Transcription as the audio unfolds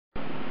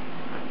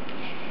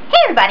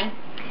everybody.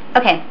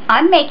 Okay,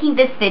 I'm making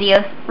this video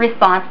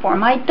response for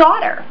my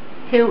daughter,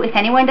 who, if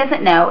anyone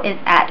doesn't know, is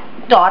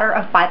at Daughter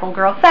of Bible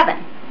Girl 7.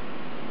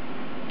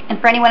 And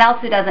for anyone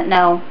else who doesn't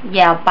know,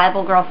 yeah,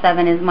 Bible Girl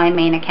 7 is my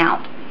main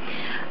account.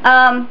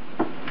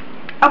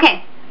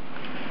 Okay.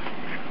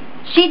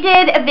 She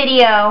did a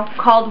video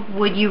called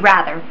Would You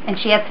Rather, and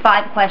she has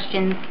 5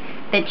 questions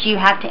that you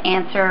have to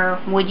answer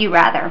would you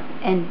rather,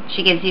 and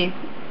she gives you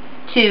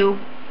 2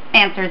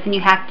 answers and you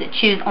have to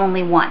choose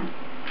only one.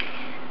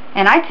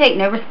 And I take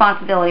no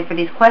responsibility for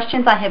these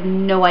questions. I have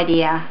no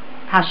idea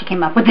how she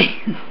came up with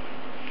these.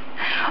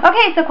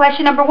 Okay, so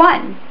question number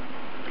 1.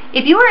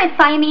 If you were a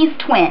Siamese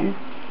twin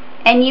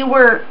and you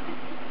were,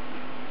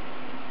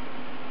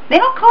 they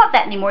don't call it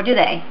that anymore, do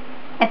they?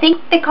 I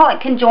think they call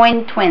it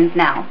conjoined twins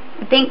now.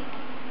 I think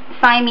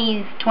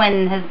Siamese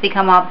twin has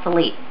become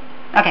obsolete.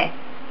 Okay,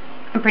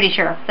 I'm pretty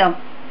sure. So,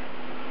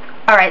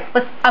 alright,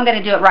 I'm going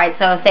to do it right,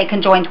 so say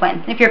conjoined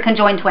twin. If you're a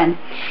conjoined twin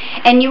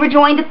and you were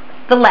joined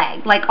the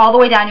leg, like all the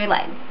way down your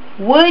leg,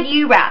 would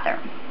you rather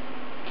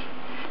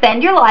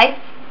spend your life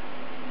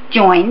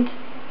joined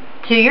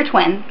to your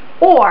twin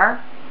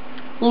or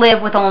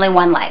live with only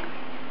one leg?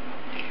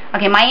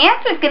 Okay, my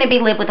answer is going to be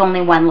live with only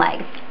one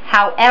leg.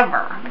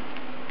 However,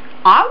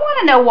 I want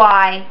to know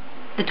why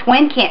the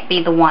twin can't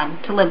be the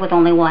one to live with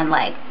only one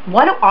leg.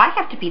 Why do I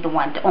have to be the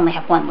one to only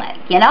have one leg,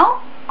 you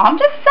know? I'm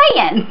just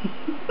saying.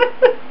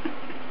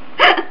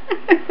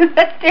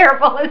 That's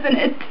terrible, isn't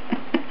it?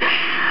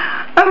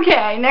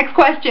 Okay, next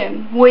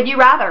question. Would you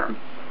rather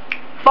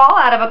fall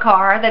out of a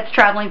car that's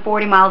traveling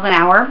 40 miles an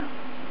hour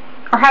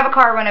or have a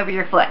car run over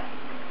your foot?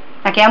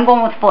 Okay, I'm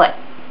going with foot.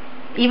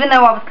 Even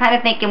though I was kind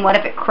of thinking, what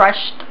if it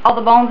crushed all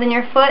the bones in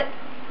your foot?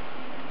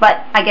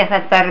 But I guess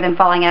that's better than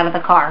falling out of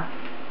the car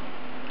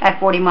at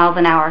 40 miles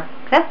an hour.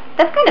 That's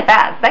kind of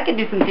fast. That could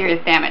do some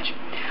serious damage.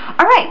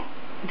 Alright,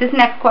 this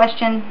next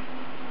question,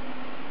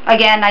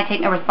 again, I take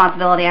no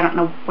responsibility. I don't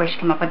know where she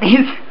came up with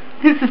these.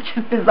 This is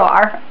just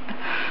bizarre.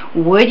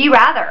 Would you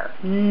rather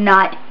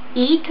not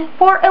eat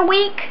for a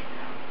week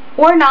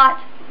or not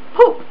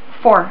poop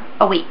for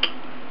a week?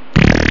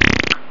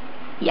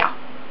 Yeah.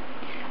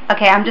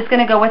 Okay, I'm just going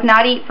to go with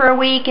not eat for a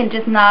week and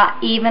just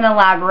not even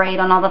elaborate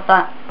on all the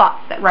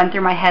thoughts that run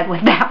through my head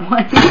with that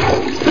one.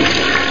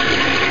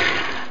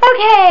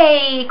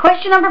 Okay,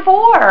 question number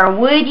 4.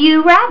 Would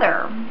you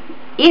rather,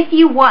 if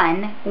you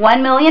won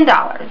 $1 million,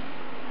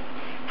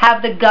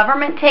 have the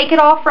government take it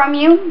all from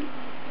you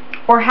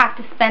or have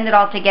to spend it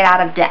all to get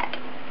out of debt?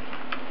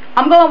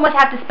 I'm going with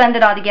have to spend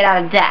it all to get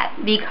out of debt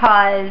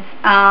because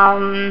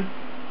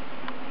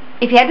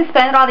if you had to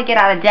spend it all to get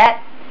out of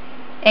debt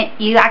and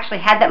you actually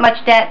had that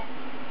much debt,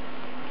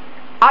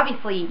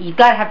 obviously you've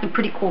got to have some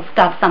pretty cool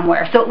stuff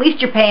somewhere. So at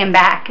least you're paying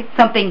back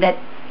something that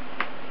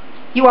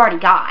you already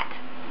got.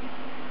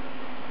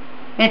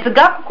 And it's of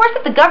course,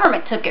 if the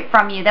government took it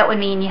from you, that would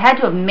mean you had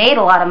to have made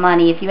a lot of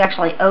money if you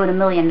actually owed $1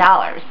 million.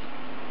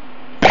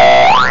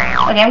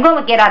 Okay, I'm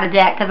going to get out of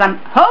debt because I'm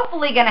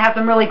hopefully going to have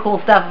some really cool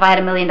stuff if I had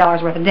 $1 million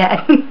worth of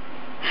debt.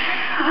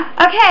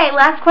 Okay,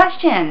 last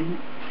question.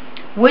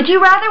 Would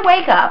you rather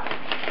wake up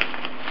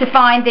to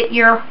find that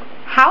your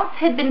house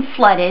had been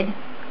flooded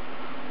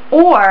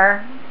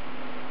or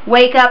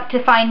wake up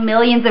to find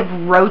millions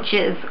of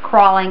roaches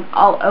crawling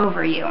all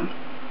over you?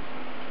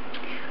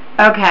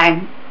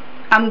 Okay,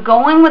 I'm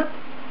going with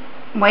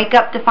wake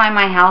up to find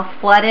my house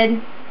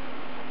flooded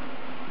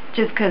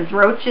just because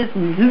roaches,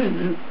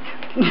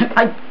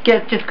 I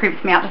guess, just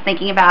creeps me out just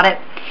thinking about it.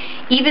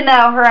 Even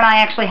though her and I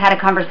actually had a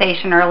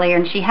conversation earlier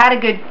and she had a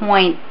good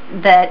point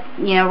that,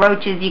 you know,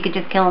 roaches, you could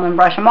just kill them and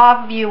brush them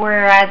off of you,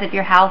 whereas if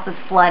your house is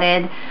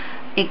flooded,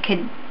 it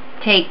could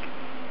take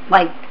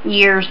like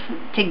years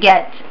to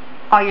get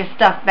all your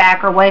stuff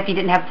back, or what if you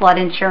didn't have flood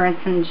insurance,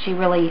 and she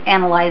really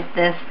analyzed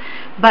this.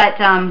 But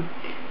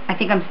I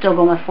think I'm still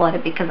going with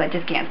flooded because I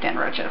just can't stand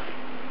roaches.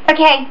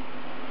 Okay,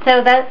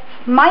 so that's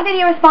my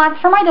video response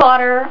for my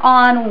daughter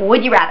on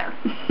Would You Rather.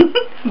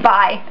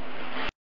 Bye.